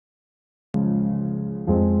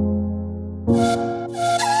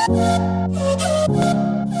I'm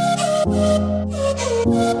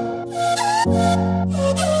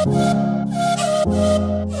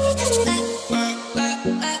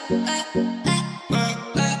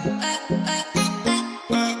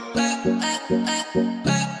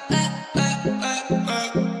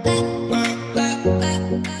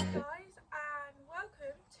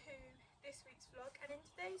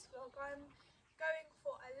going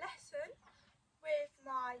for a lesson with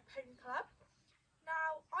my pony club.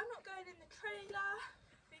 Now, I'm not going in the trailer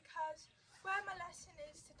because where my lesson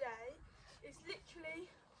is today is literally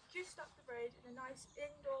just up the road in a nice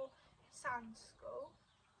indoor sand school.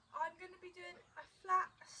 I'm going to be doing a flat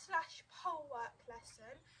 / pole work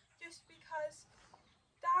lesson just because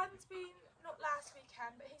Dan's been, not last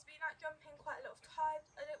weekend, but he's been out jumping quite a lot of times.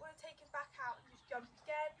 I don't want to take him back out and just jump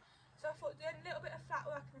again. So I thought doing a little bit of flat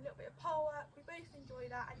work and a little bit of pole work, we both enjoy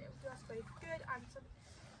that and it will do us both good and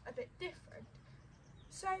a bit different.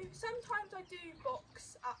 So sometimes I do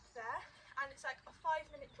box up there and it's like a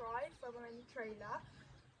 5-minute drive when we're in the trailer.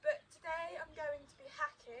 But today I'm going to be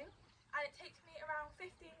hacking and it takes me around 15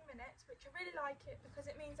 minutes, which I really like it because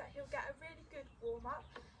it means that he'll get a really good warm up.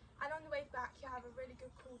 And on the way back you have a really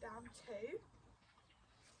good cool down too.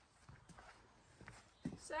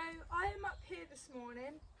 So I am up here this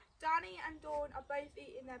morning. Danny and Dawn are both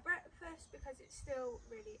eating their breakfast because it's still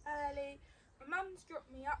really early. My mum's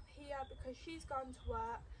dropped me up here because she's gone to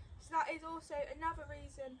work. So that is also another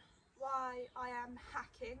reason why I am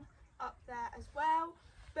hacking up there as well.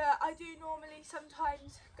 But I do normally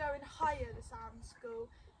sometimes go and hire the sand school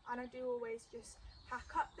and I do always just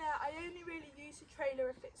hack up there. I only really use the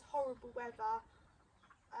trailer if it's horrible weather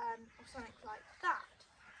or something like that.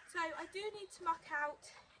 So I do need to muck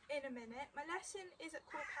out in a minute. My lesson is at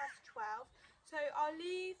 12:15, so I'll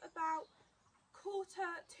leave about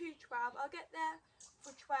 11:45. I'll get there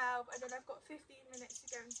for 12 and then I've got 15 minutes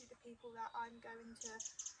to go and see the people that I'm going to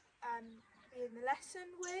be in the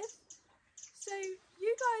lesson with. So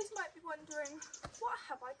you guys might be wondering, what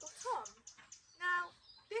have I got on? Now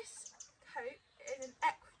this coat is an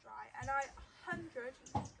equstrian and I 100%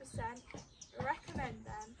 recommend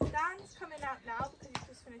them. Dan's coming out now because he's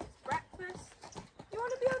just finished his breakfast. You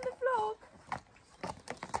want to be on the vlog?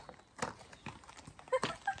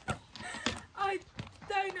 I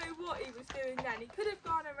don't know what he was doing then. He could have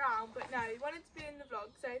gone around, but no, he wanted to be in the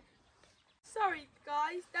vlog. So, sorry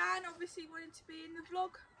guys, Dan obviously wanted to be in the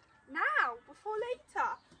vlog now, before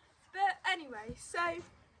later. But anyway, so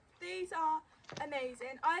these are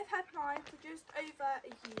amazing. I've had mine for just over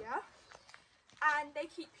a year. And they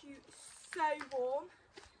keep you so warm,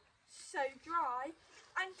 so dry.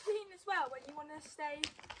 And clean as well when you want to stay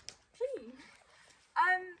clean.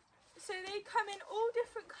 So they come in all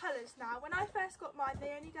different colours now. When I first got mine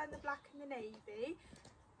they only done the black and the navy,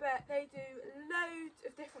 but they do loads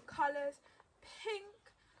of different colours. Pink,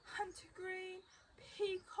 hunter green,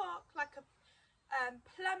 peacock, like a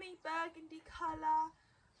plummy burgundy colour,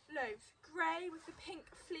 loads. Grey with the pink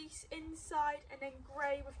fleece inside and then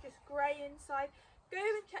grey with just grey inside. Go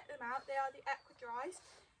and check them out, they are the equidries.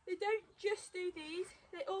 They don't just do these,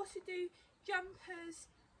 they also do jumpers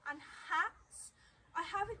and hats. I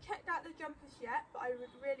haven't checked out the jumpers yet, but I would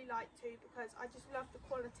really like to because I just love the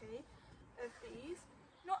quality of these.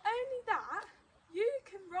 Not only that, you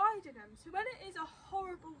can ride in them. So when it is a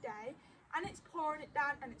horrible day and it's pouring it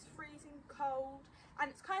down and it's freezing cold and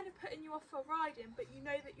it's kind of putting you off for riding, but you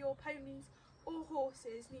know that your ponies or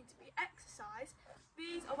horses need to be exercised,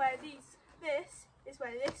 these are where this is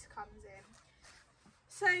where this comes in.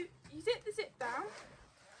 So you zip the zip down,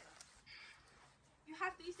 you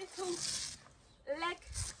have these little leg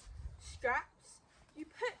straps, you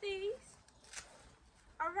put these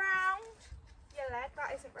around your leg,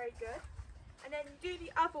 that isn't very good, and then you do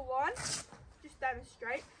the other one, just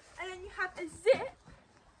demonstrate, and then you have a zip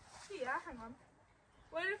here, hang on,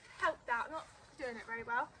 would have helped out, not doing it very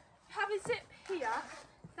well, you have a zip here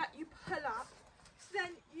that you pull up, so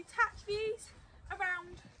then you attach these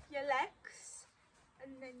around your legs,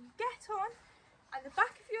 and then you get on, and the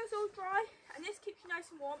back of yours all dry, and this keeps you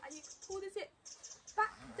nice and warm, and you can pull the zip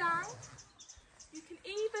back down. You can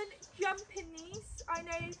even jump in these. I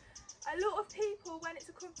know a lot of people, when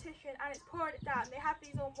it's a competition and it's pouring it down, they have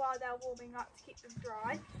these on while they're warming up to keep them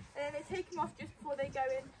dry, and then they take them off just before they go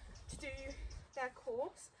in to do their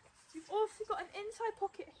course. You've also got an inside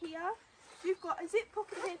pocket here. You've got a zip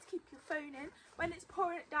pocket here to keep your phone in when it's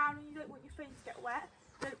pouring it down and you don't want your phone to get wet.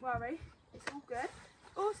 Don't worry, it's all good.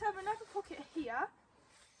 Also have another pocket here.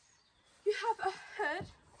 You have a hood,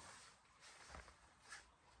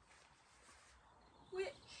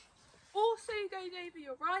 which also goes over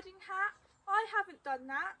your riding hat. I haven't done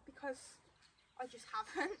that because I just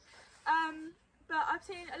haven't. But I've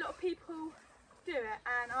seen a lot of people do it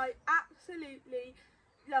and I absolutely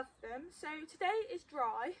love them. So today is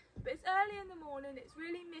dry, but it's early in the morning, it's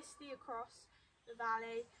really misty across the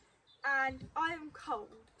valley and I am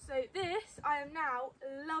cold. So this, I am now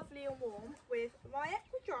lovely and warm with my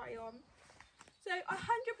equidry on. So I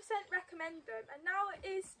 100% recommend them, and now it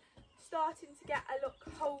is starting to get a lot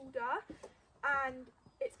colder and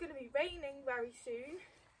it's going to be raining very soon.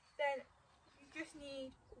 Then you just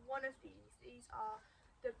need one of these. These are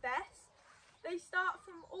the best. They start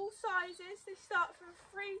from all sizes. They start from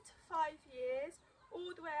 3 to 5 years all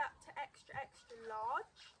the way up to extra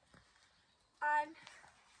large, and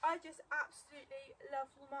I just absolutely love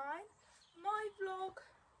mine. My vlog,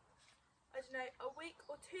 I don't know, a week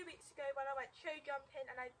or 2 weeks ago when I went show jumping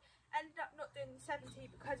and I ended up not doing 70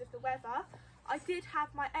 because of the weather, I did have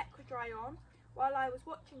my equidry on while I was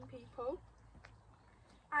watching people,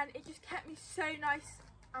 and it just kept me so nice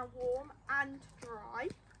and warm and dry.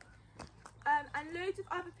 And loads of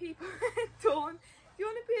other people, Dawn, do you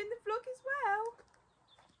want to be in the vlog as well?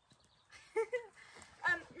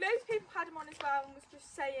 Loads of people had them on as well and was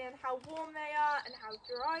just saying how warm they are and how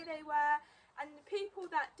dry they were. And the people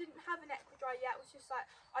that didn't have an equidry yet was just like,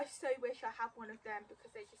 I so wish I had one of them because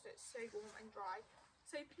they just look so warm and dry.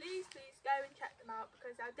 So please go and check them out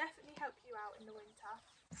because they'll definitely help you out in the winter.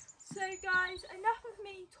 So guys, enough of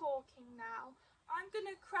me talking now. I'm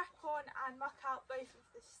going to crack on and muck out both of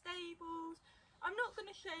the stables. I'm not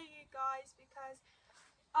going to show you guys because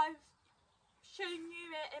I've shown you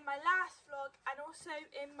it in my last vlog and also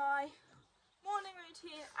in my morning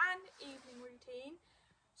routine and evening routine.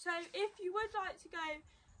 So if you would like to go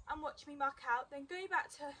and watch me muck out, then go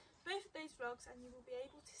back to both of those vlogs and you will be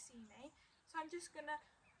able to see me. So I'm just going to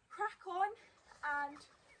crack on and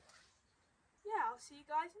yeah, I'll see you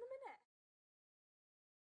guys in a minute.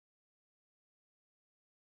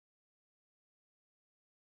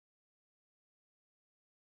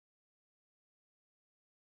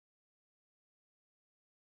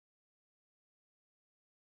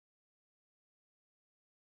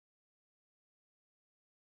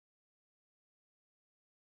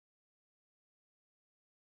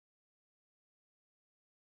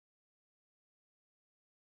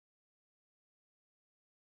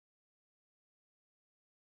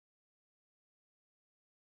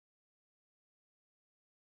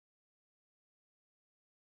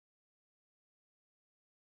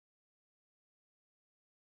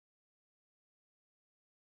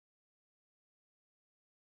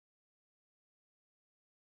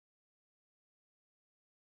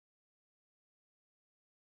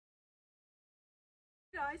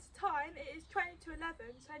 Guys, time it is 20 to 11,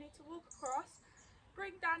 so I need to walk across,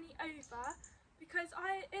 bring Danny over because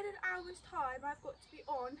in an hour's time I've got to be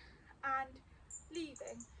on and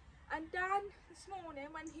leaving. And Dan this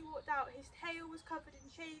morning when he walked out, his tail was covered in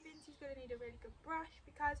shavings. He's going to need a really good brush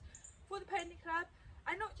because for the pony club,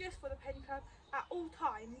 and not just for the pony club, at all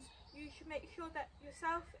times you should make sure that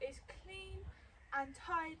yourself is clean and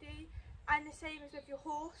tidy, and the same as with your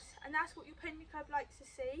horse, and that's what your pony club likes to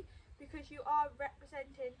see because you are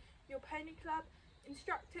representing your pony club.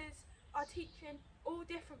 Instructors are teaching all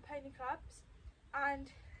different pony clubs, and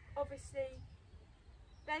obviously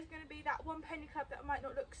there's going to be that one pony club that might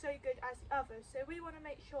not look so good as the others, so we want to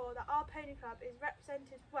make sure that our pony club is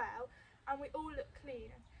represented well and we all look clean.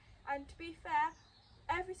 And to be fair,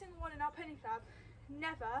 every single one in our pony club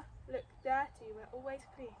never look dirty, we're always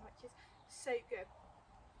clean, which is so good.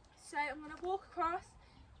 So I'm going to walk across,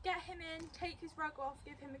 get him in, take his rug off,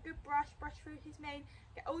 give him a good brush through his mane,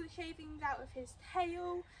 get all the shavings out of his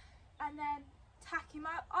tail, and then tack him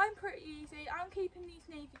up. I'm pretty easy. I'm keeping these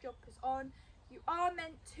navy jumpers on. You are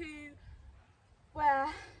meant to wear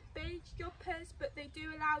beige jumpers, but they do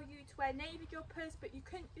allow you to wear navy jumpers, but you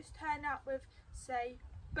couldn't just turn up with, say,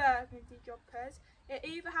 burgundy jumpers. It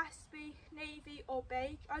either has to be navy or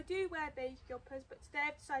beige. I do wear beige jumpers, but today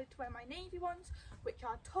I've decided to wear my navy ones, which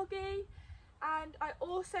are toggy. And I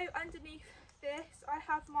also, underneath this, I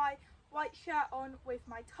have my white shirt on with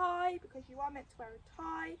my tie because you are meant to wear a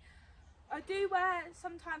tie. I do wear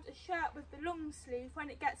sometimes a shirt with the long sleeve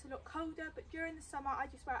when it gets a lot colder, but during the summer I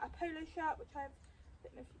just wear a polo shirt, which I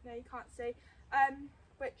don't know if you know, you can't see,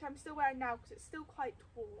 which I'm still wearing now because it's still quite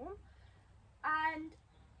warm. And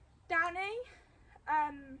Danny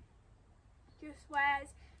just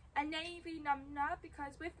wears a navy numna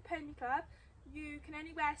because with the pony club you can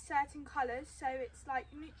only wear certain colours, so it's like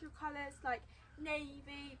neutral colours like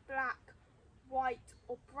navy, black, white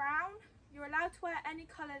or brown. You're allowed to wear any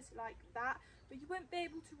colours like that, but you wouldn't be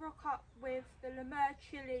able to rock up with the Lemur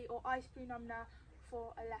Chili or Ice Blue Numna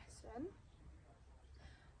for a lesson.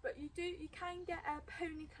 but you can get a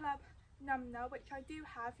Pony Club number, which I do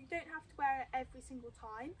have. You don't have to wear it every single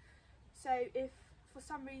time. So if for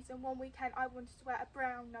some reason one weekend I wanted to wear a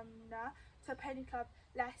brown number to a Pony Club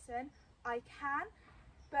lesson, I can.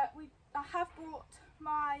 But I have brought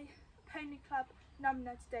my Pony Club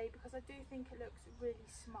number today because I do think it looks really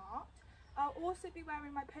smart. I'll also be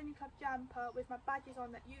wearing my Pony Club jumper with my badges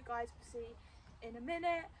on that you guys will see in a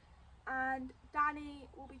minute. And Danny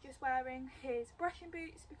will be just wearing his brushing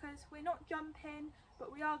boots because we're not jumping,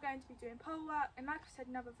 but we are going to be doing pole work. And like I said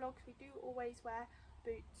in other vlogs, we do always wear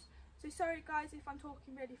boots. So sorry guys if I'm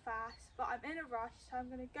talking really fast, but I'm in a rush, so I'm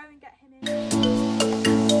going to go and get him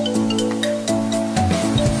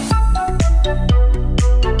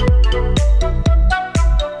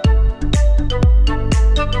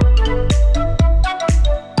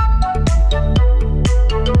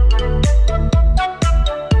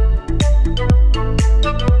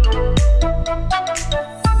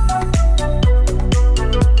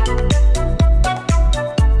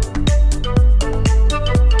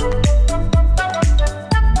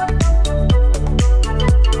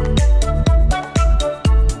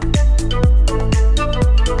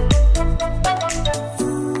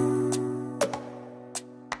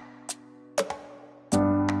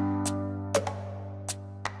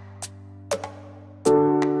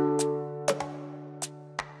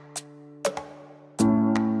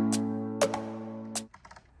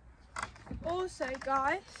Also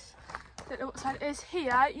guys, that looks like is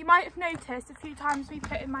here. You might have noticed a few times me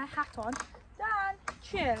putting my hat on, Dan,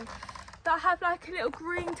 chill, that I have like a little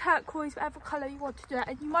green, turquoise, whatever colour you want to do it,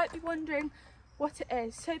 and you might be wondering what it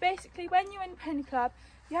is. So basically when you're in Pony Club,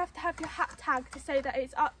 you have to have your hat tag to say that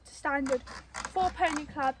it's up to standard for Pony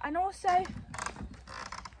Club, and also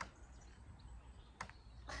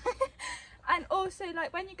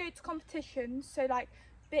like when you go to competitions, so like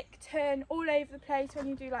Bicton, all over the place, when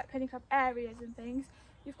you do like Pony Club areas and things,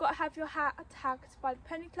 you've got to have your hat tagged by the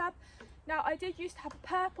Pony Club. Now I did used to have a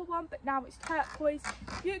purple one, but now it's turquoise.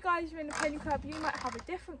 If you guys are in the Pony Club, you might have a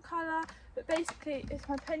different colour, but basically it's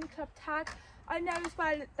my Pony Club tag. I know as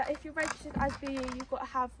well that if you're registered as BE, you've got to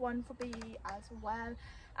have one for BE as well,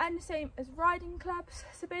 and the same as riding clubs.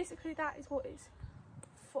 So basically that is what it's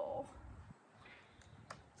for.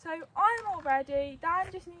 So I'm all ready. Dan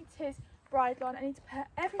just needs his bridle on. I need to put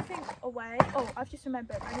everything away. Oh, I've just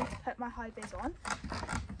remembered, I need to put my high vis on.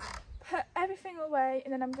 Put everything away,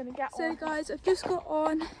 and then I'm going to get on. So guys, I've just got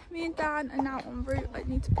on. Me and Dan are now en route. I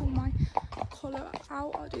need to pull my collar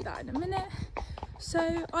out. I'll do that in a minute.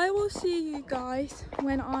 So I will see you guys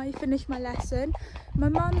when I finish my lesson. My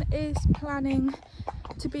mum is planning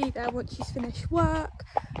to be there once she's finished work,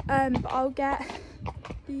 but I'll get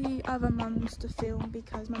the other mums to film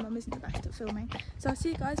because my mum isn't the best at filming. So I'll see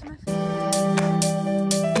you guys when I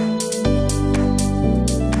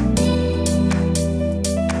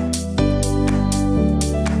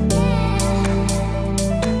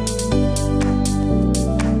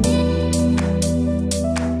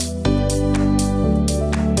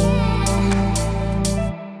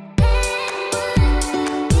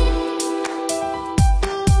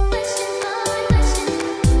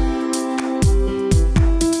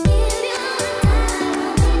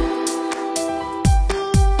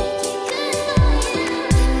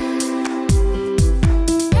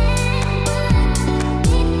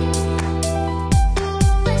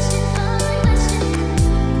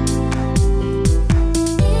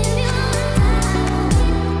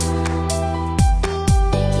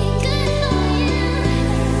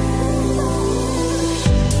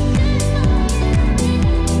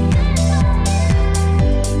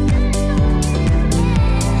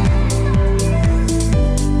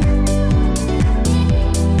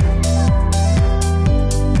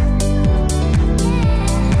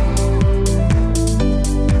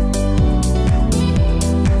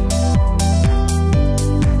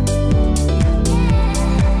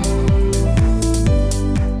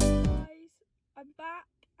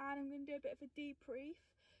debrief.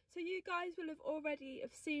 So you guys will have already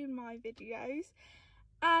seen my videos,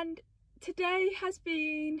 and today has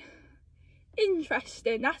been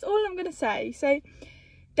interesting. That's all I'm gonna say. So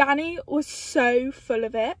Danny was so full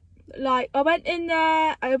of it. Like, I went in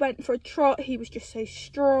there, I went for a trot, he was just so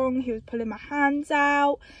strong, he was pulling my hands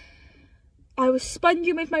out. I was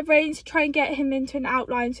sponging with my reins to try and get him into an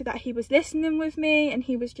outline so that he was listening with me, and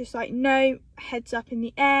he was just like, no, heads up in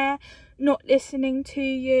the air, not listening to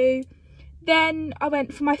you. Then I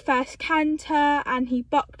went for my first canter and he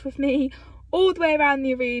bucked with me all the way around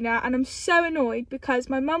the arena, and I'm so annoyed because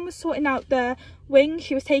my mum was sorting out the wings.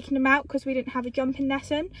 She was taking them out because we didn't have a jumping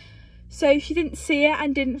lesson. so she didn't see it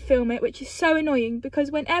and didn't film it, which is so annoying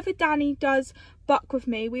because whenever Danny does buck with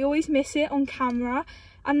me, we always miss it on camera,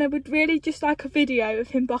 and I would really just like a video of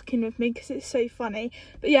him bucking with me because it's so funny.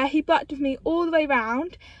 But yeah, he bucked with me all the way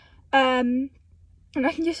round, and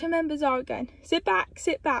I can just remember Zara going, sit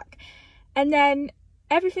back, and then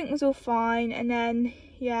everything was all fine, and then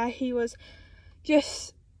yeah, he was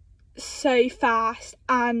just so fast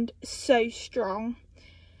and so strong.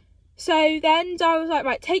 So then Zara was like,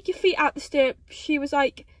 right, take your feet out the stirrup. She was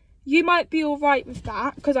like, you might be all right with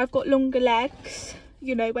that because I've got longer legs,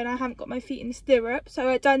 you know, when I haven't got my feet in the stirrup. So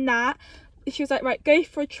I'd done that. She was like, right, go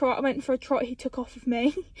for a trot. I went for a trot. He took off of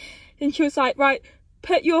me. Then she was like, right,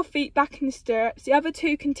 put your feet back in the stirrups. The other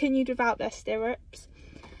two continued without their stirrups.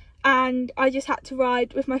 And I just had to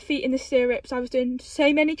ride with my feet in the stirrups. I was doing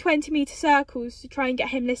so many 20-metre circles to try and get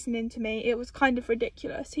him listening to me. It was kind of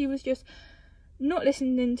ridiculous. He was just not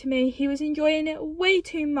listening to me. He was enjoying it way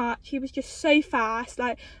too much. He was just so fast.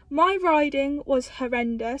 Like, my riding was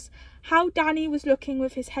horrendous. How Danny was looking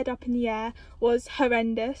with his head up in the air was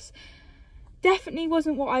horrendous. Definitely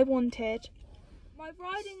wasn't what I wanted. My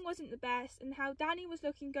riding wasn't the best, and how Danny was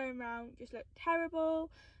looking going around just looked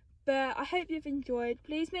terrible. But I hope you've enjoyed.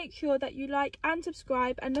 Please make sure that you like and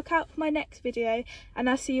subscribe and look out for my next video, and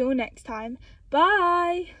I'll see you all next time.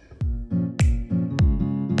 Bye!